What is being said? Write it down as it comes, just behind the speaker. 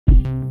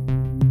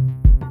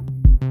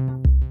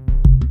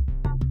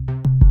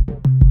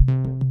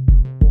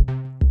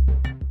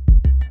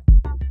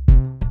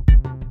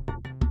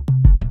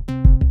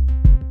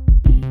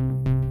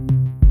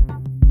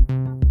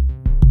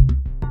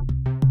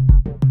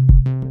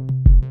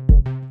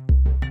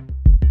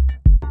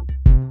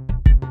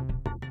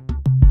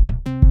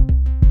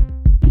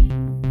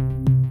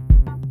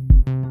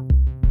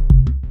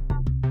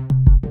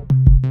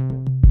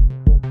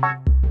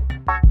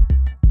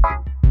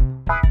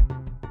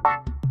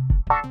An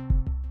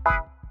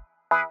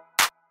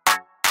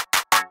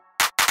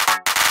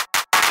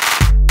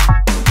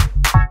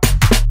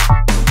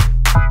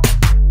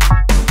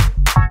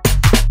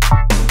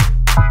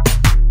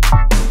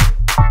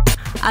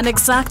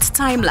exact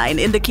timeline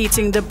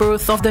indicating the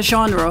birth of the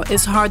genre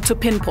is hard to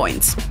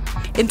pinpoint.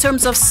 In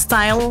terms of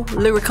style,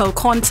 lyrical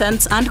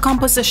content, and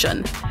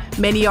composition,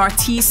 many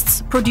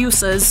artists,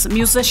 producers,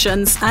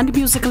 musicians, and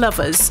music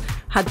lovers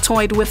had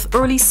toyed with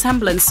early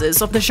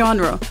semblances of the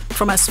genre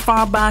from as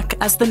far back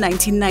as the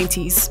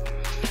 1990s.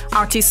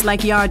 Artists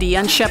like Yardi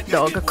and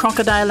Shepdog,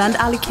 Crocodile and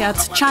Alley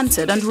Cat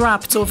chanted and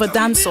rapped over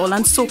dancehall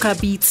and soca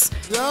beats,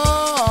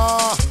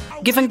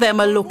 giving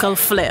them a local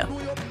flair.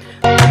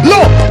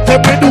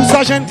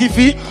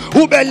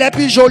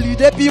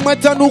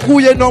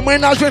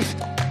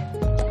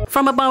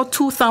 From about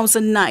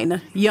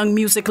 2009, young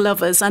music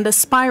lovers and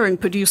aspiring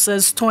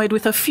producers toyed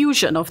with a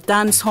fusion of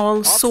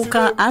dancehall,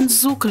 soca, and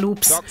zouk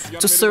loops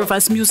to serve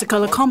as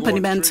musical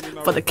accompaniment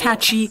for the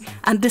catchy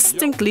and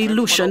distinctly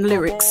Lucian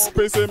lyrics.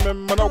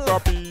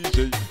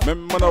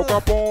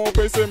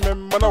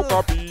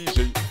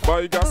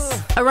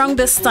 Around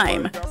this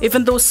time,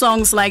 even though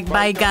songs like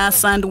Buy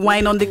Gas and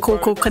Wine on the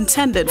Coco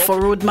contended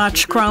for road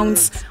march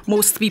crowns,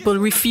 most people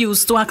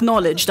refused to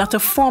acknowledge that a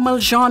formal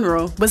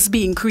genre was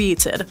being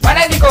created. Wine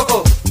on the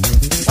Coco!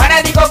 Wine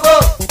on the Coco!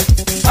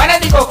 Wine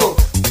on the Coco!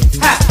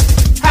 Ha!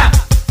 Ha!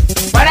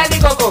 Wine on the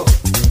Coco!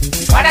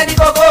 Wine on the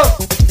Coco!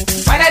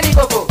 Wine on the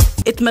Coco!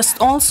 It must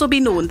also be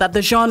known that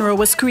the genre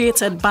was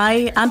created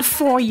by and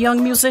for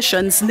young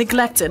musicians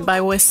neglected by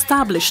our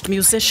established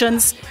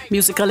musicians,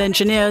 musical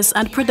engineers,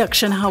 and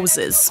production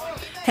houses.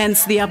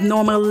 Hence the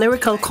abnormal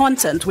lyrical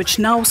content which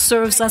now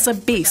serves as a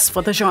base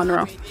for the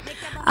genre.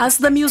 As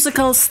the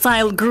musical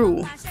style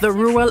grew, the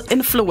rural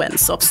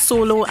influence of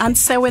solo and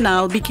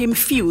sewinal became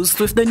fused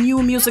with the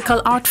new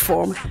musical art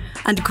form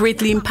and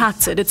greatly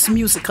impacted its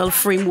musical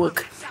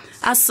framework.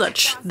 As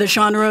such, the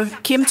genre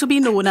came to be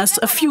known as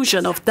a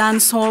fusion of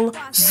dancehall,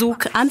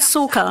 zouk, and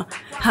soca,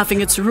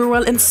 having its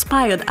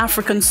rural-inspired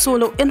African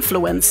solo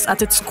influence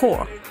at its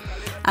core.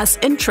 As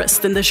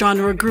interest in the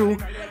genre grew,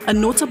 a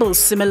notable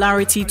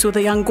similarity to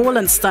the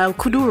Angolan style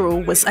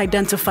Kuduro was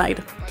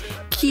identified.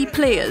 Key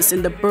players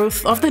in the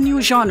birth of the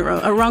new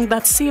genre around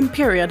that same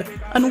period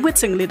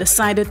unwittingly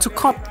decided to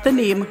cop the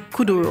name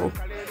Kuduro.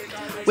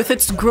 With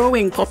its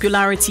growing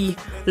popularity,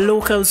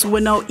 locals who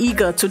were now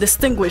eager to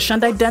distinguish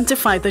and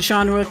identify the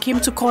genre came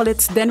to call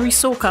it Dennery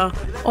soca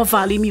or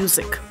Valley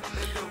music.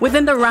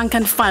 Within the rank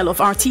and file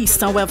of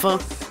artists, however,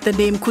 the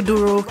name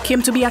Kuduro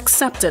came to be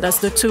accepted as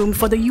the term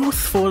for the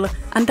youthful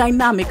and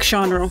dynamic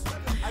genre.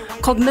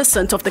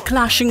 Cognizant of the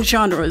clashing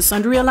genres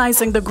and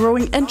realizing the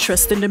growing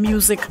interest in the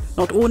music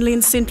not only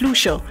in St.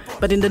 Lucia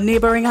but in the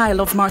neighboring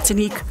isle of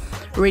Martinique,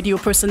 radio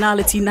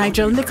personality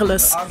Nigel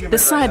Nicholas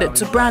decided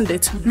to brand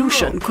it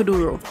Lucian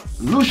Kuduro.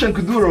 Lucian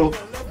Kuduro,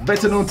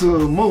 better known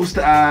to most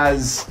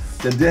as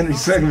the Dennery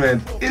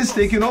segment, is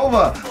taking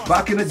over.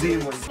 Back in the day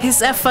when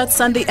his efforts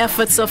and the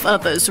efforts of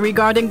others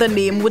regarding the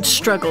name would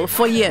struggle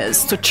for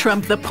years to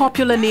trump the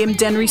popular name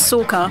Dennery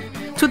soca,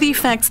 to the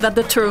effect that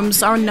the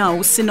terms are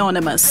now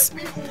synonymous.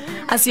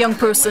 As young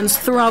persons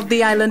throughout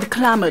the island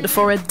clamored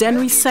for a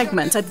Dennery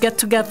segment at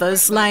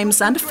get-togethers,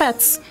 limes and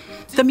fetes,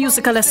 the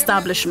musical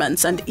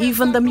establishments and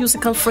even the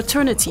musical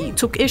fraternity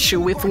took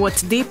issue with what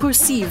they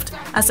perceived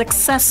as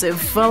excessive,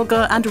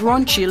 vulgar and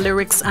raunchy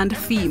lyrics and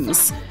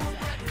themes.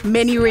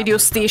 Many radio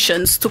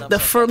stations took the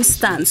firm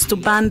stance to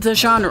ban the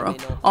genre,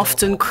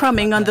 often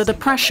crumbing under the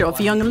pressure of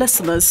young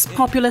listeners'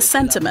 popular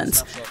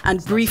sentiment,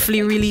 and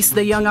briefly released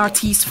the young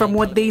artiste from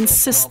what they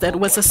insisted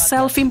was a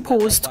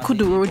self-imposed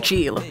Kuduro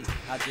jail.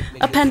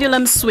 A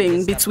pendulum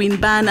swing between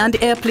ban and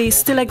airplay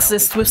still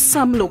exists with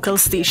some local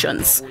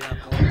stations.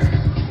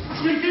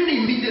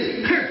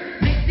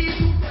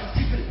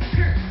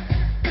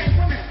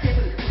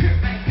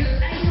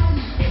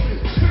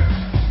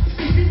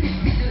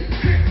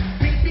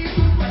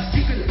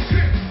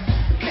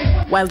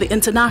 While the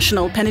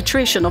international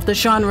penetration of the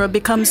genre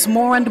becomes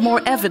more and more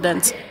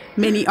evident,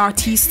 many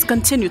artists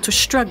continue to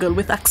struggle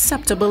with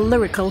acceptable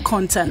lyrical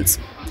content.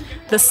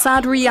 The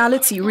sad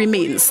reality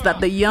remains that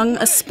the young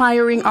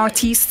aspiring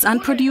artists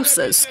and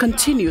producers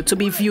continue to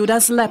be viewed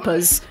as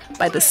lepers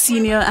by the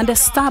senior and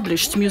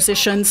established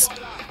musicians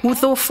who,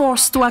 though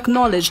forced to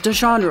acknowledge the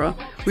genre,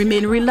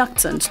 remain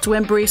reluctant to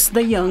embrace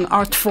the young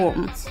art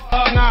form.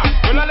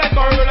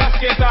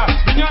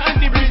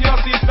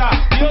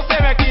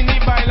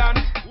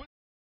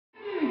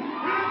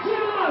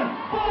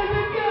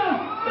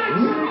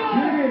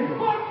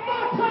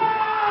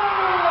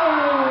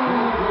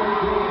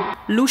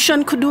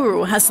 Lucian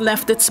Kuduro has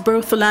left its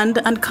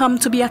birthland and come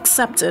to be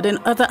accepted in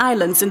other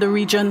islands in the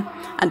region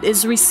and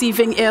is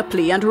receiving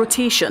airplay and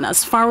rotation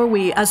as far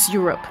away as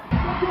Europe.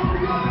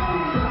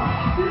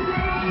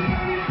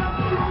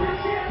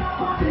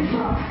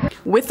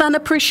 With an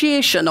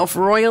appreciation of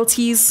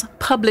royalties,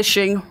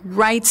 publishing,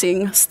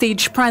 writing,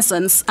 stage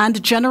presence,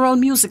 and general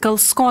musical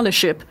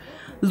scholarship,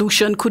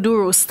 Lucian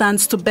Kuduro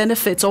stands to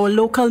benefit our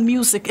local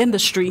music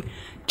industry,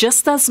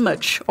 just as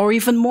much or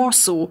even more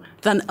so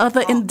than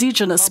other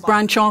indigenous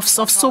branch-offs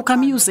of soca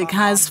music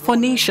has for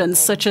nations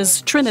such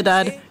as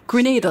Trinidad,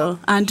 Grenada,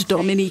 and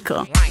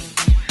Dominica.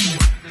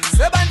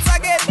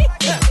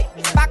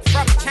 Back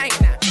from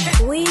China.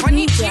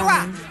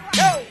 Konnichiwa.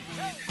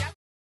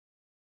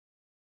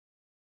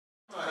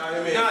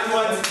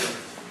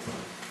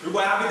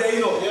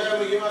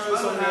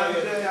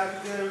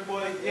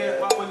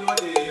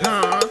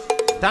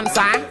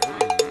 Dancer,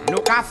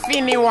 look at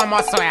Finny one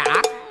more so ya.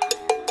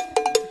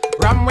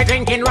 Rum we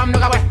drinking, rum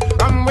look away.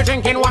 Rum we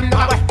drinking, rum look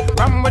away.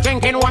 Rum we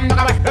drinking, rum look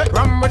away.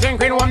 Rum we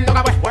drinking, rum look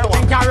away.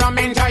 Drink your rum,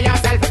 enjoy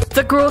yourself.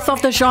 The growth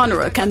of the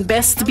genre can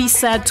best be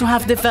said to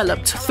have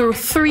developed through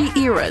 3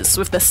 eras,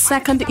 with the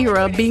second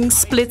era being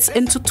split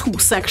into 2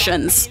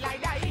 sections.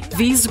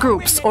 These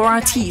groups or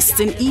artists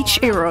in each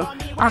era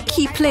are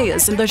key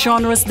players in the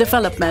genre's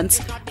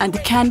development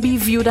and can be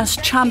viewed as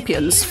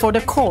champions for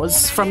the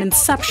cause from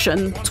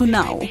inception to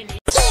now.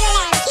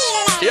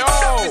 Yo,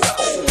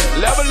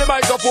 level the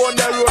microphone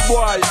there, road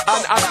boy,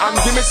 and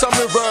give me some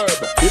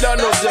reverb. You don't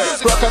know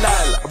this,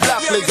 Crocodile,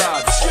 Black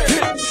Lizard.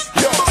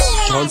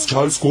 Yo.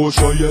 Charles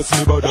Kosher, yes,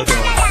 me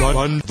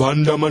badada.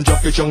 Van Damme and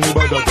Jackie Chan, me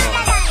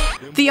badada.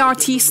 The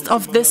artists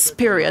of this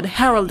period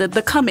heralded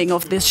the coming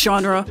of this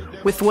genre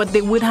with what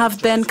they would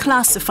have then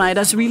classified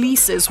as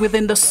releases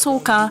within the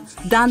soca,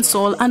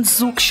 dancehall and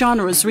zouk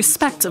genres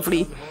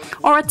respectively,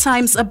 or at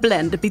times a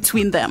blend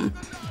between them.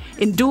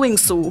 In doing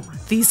so,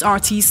 these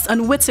artists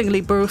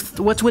unwittingly birthed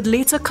what would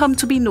later come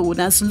to be known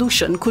as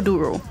Lucian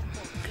Kuduro.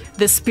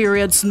 This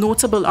period's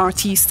notable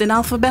artists in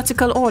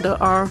alphabetical order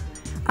are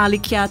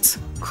Alicat,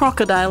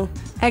 Crocodile,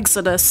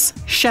 Exodus,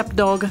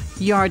 Shepdog,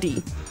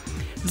 Yardie.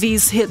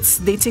 These hits,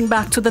 dating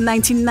back to the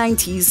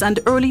 1990s and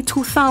early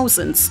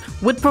 2000s,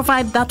 would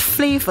provide that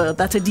flavor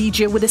that a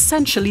DJ would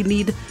essentially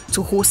need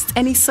to host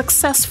any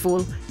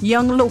successful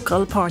young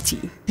local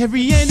party. Every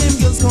year them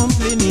girls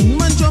complaining,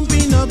 man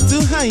jumping up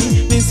too high,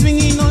 they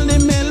swinging on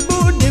them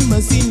elbow, them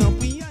messing up.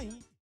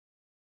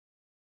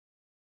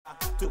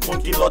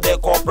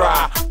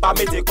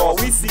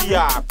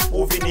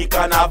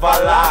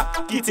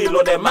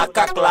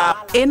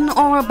 In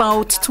or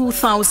about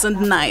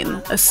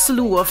 2009, a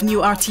slew of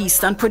new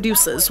artists and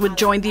producers would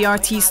join the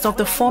artists of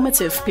the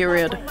formative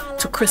period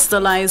to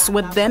crystallize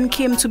what then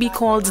came to be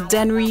called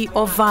Dennery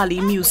or Valley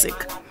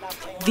music.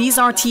 These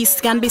artists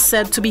can be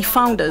said to be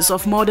founders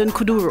of modern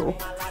Kuduro,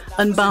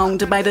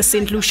 unbound by the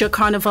St. Lucia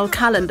Carnival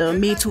calendar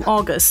May to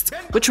August,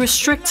 which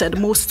restricted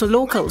most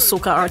local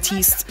soca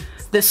artists.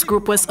 This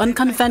group was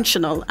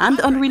unconventional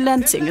and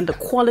unrelenting in the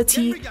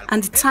quality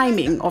and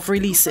timing of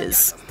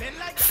releases.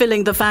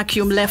 Filling the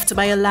vacuum left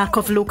by a lack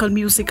of local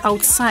music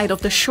outside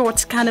of the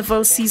short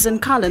carnival season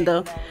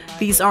calendar,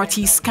 these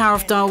artists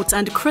carved out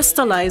and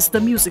crystallized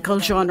the musical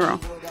genre.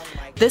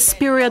 This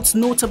period's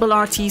notable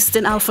artists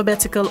in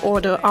alphabetical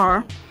order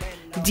are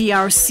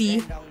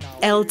DRC,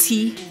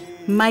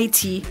 LT,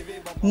 Mighty,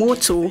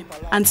 Moto,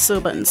 and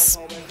Servants.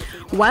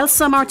 While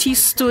some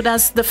artists stood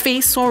as the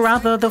face or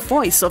rather the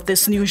voice of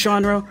this new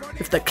genre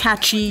with the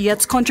catchy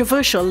yet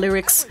controversial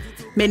lyrics,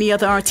 many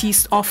other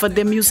artists offered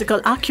their musical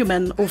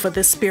acumen over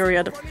this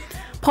period.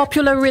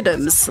 Popular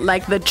rhythms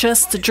like the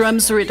Just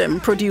Drums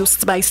rhythm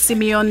produced by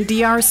Simeon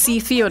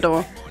DRC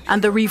Theodore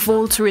and the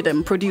Revolt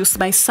rhythm produced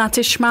by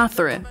Satish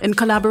Mathur in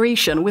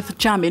collaboration with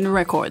Jamin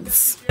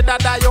Records.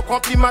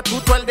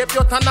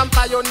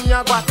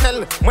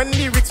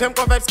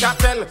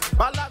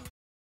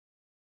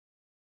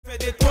 Fais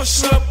des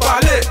touches le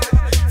balai,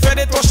 fais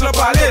des touches le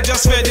balai,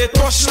 just fais des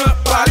touches le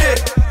balai,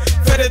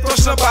 fais des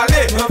touches le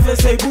balai. On fait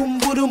say boom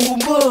boom boom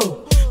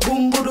boom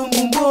boom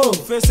boom boom,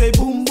 fais say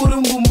boom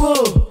boom boom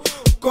boom.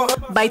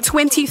 By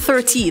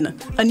 2013,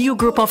 a new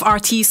group of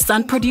artists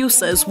and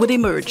producers would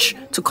emerge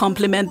to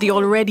complement the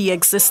already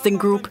existing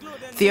group,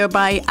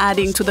 thereby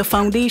adding to the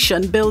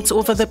foundation built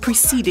over the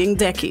preceding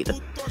decade.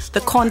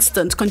 The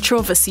constant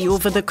controversy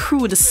over the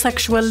crude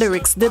sexual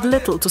lyrics did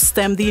little to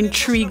stem the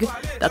intrigue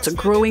that a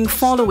growing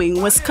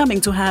following was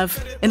coming to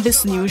have in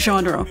this new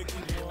genre.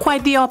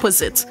 Quite the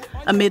opposite.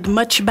 Amid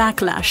much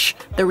backlash,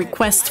 the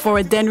request for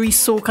a Dennery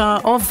soca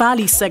or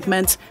Valley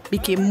segment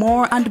became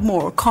more and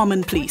more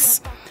commonplace.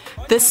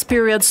 This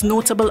period's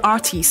notable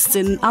artists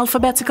in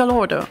alphabetical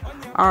order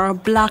are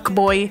Black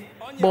Boy,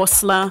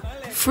 Bosla,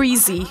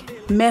 Freezy,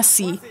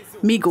 Messi,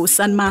 Migos,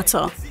 and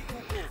Mata.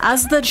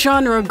 As the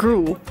genre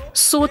grew,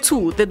 so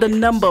too did the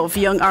number of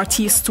young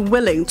artists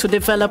willing to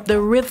develop the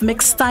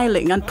rhythmic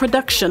styling and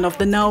production of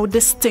the now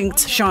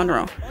distinct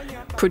genre.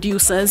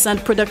 Producers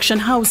and production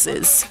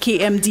houses,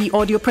 KMD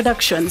Audio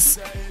Productions,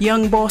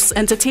 Young Boss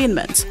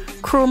Entertainment,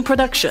 Chrome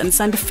Productions,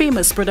 and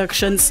Famous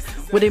Productions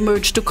would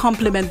emerge to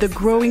complement the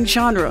growing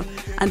genre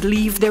and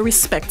leave their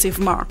respective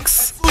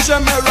marks. Well,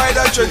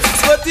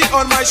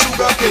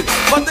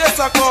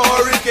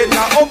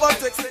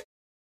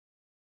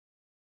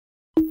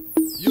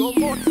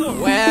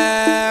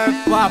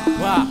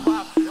 papa,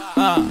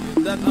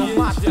 that no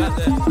matter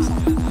that.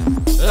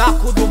 La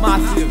Kudu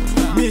Massive,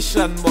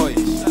 Mission Boy,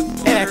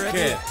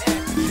 Eke,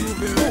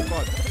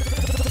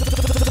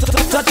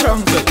 the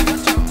jungle.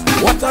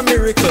 What a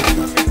miracle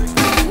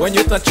when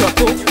you touch your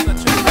toe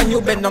and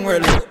you bend down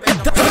real low.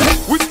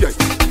 Which guy?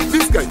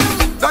 This guy?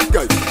 That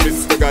guy?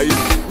 Mr. Guy?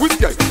 Which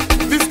guy?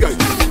 This guy?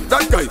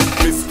 That guy?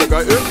 Mr.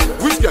 Guy?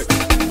 Which guy?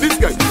 This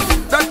guy?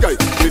 That guy?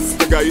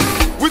 Mr. Guy?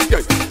 Which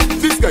guy?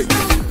 This guy?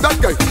 That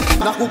guy?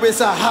 Na coupe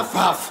ça half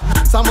half.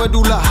 Somewhere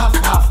do la half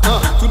half.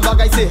 Tout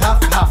bagay c'est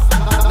half half.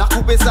 Na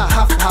coupe ça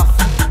half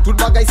half. Tout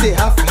bagay c'est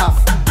half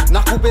half.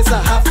 Na coupe ça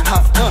half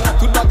half.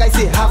 Tout bagay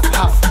c'est half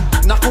half.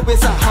 Na coupe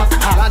ça half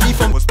half. La ni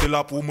femme. Poste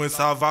là pour moi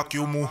ça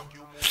vacuum.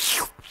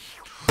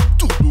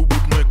 Tout le bout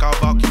moi ka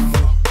vacuum.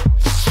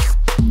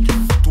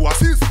 Tout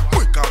assis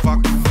moi ka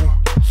vacuum.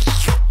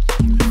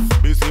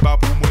 Mais c'est pas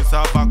pour moi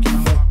ça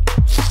vacuum.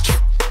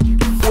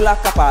 Pour la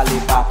capale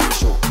pas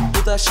chaud.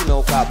 Tout un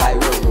chino ka bay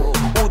ro.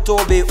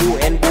 Utobe ou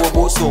en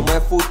bobo so moi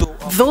photo.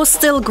 Though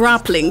still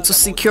grappling to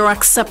secure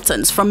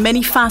acceptance from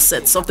many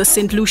facets of the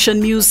St.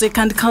 Lucian music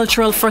and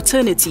cultural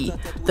fraternity,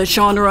 the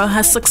genre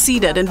has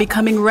succeeded in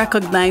becoming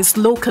recognized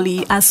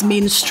locally as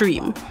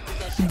mainstream.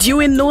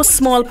 Due in no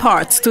small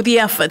part to the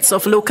efforts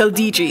of local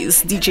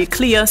DJs, DJ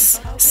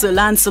Cleus, Sir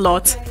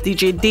Lancelot,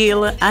 DJ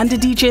Dale and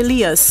DJ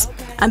Leas,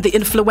 and the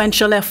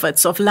influential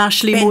efforts of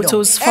Lashley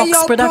Moto's Fox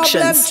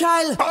Productions.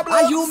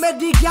 Are you make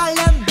the girl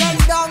them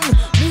bend down?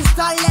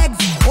 Mr.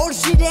 Legs, hold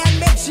she there and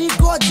make she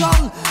go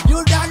down.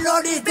 You don't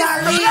know this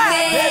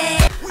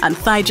And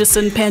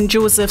Thijason Penn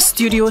Joseph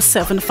Studio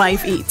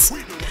 758.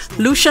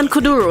 Lucian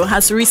Kuduro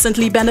has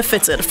recently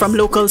benefited from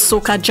local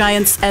soca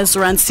giants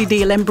Ezra and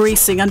Sidale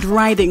embracing and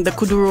riding the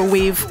Kuduro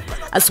wave,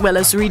 as well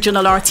as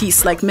regional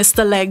artists like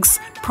Mr. Legs,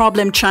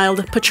 Problem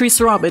Child,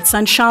 Patrice Roberts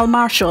and Charles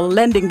Marshall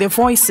lending their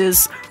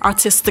voices,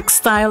 artistic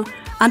style,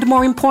 and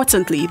more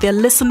importantly, their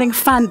listening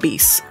fan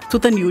base to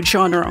the new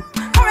genre.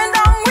 Coming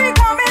down, we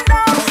coming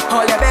down.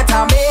 All you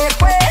better make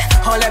way.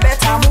 All you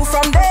better move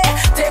from there.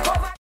 Take over.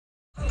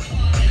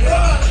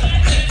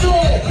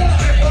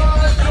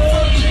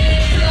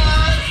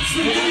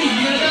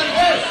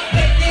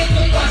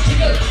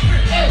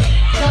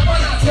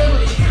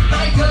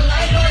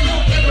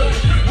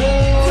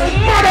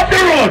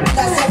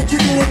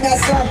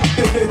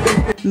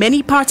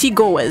 Many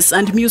party-goers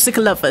and music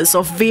lovers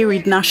of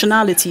varied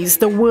nationalities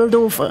the world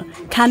over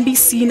can be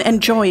seen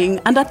enjoying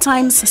and at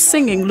times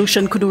singing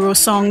Lucian Kuduro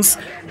songs,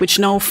 which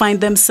now find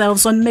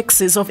themselves on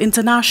mixes of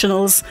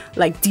internationals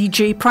like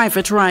DJ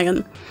Private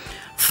Ryan.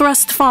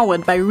 Thrust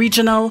forward by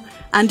regional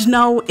and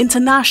now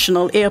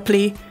international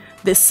airplay,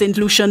 this St.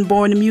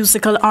 Lucian-born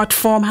musical art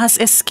form has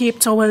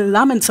escaped our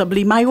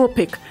lamentably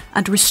myopic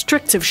and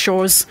restrictive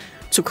shores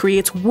to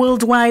create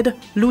worldwide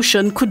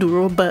Lucian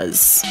Kuduro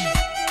buzz.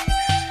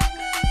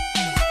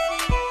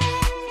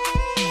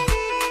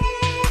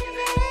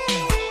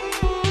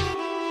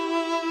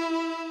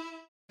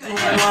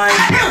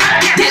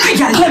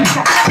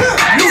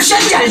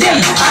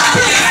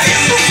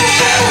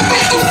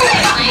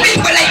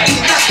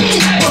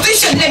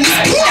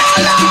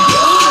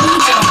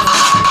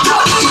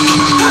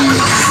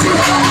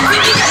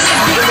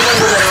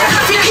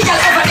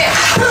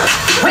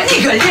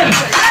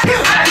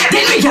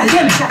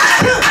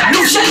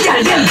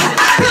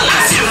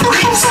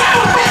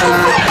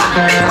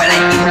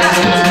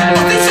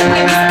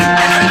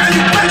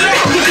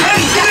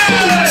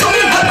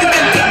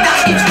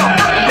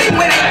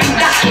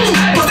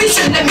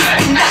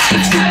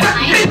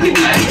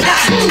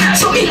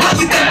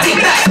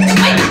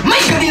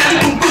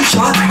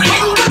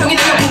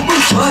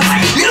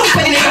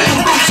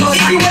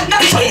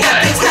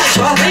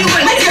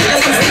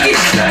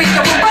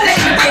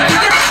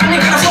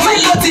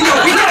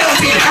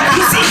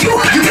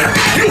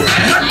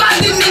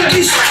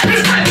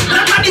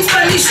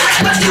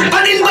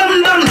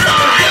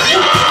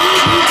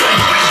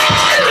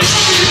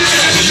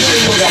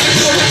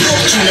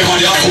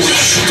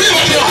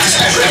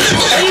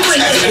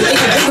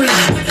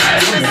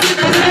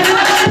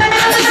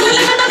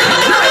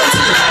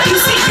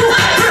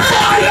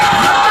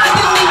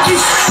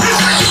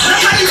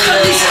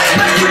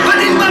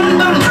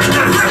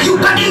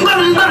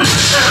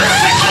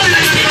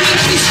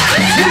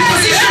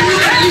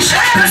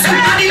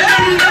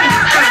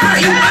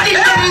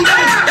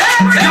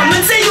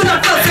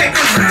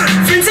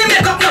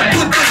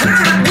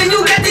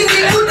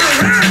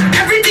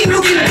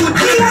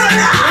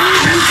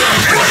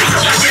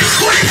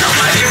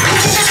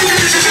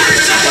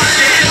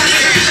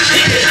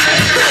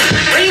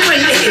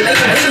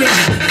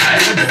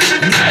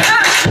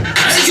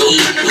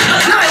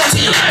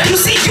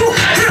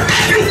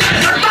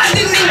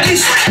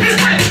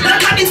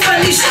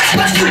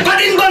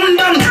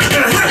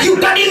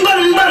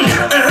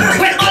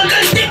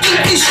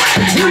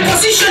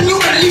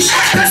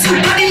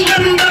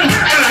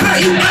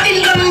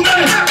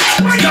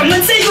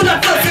 Say you're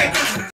not perfect.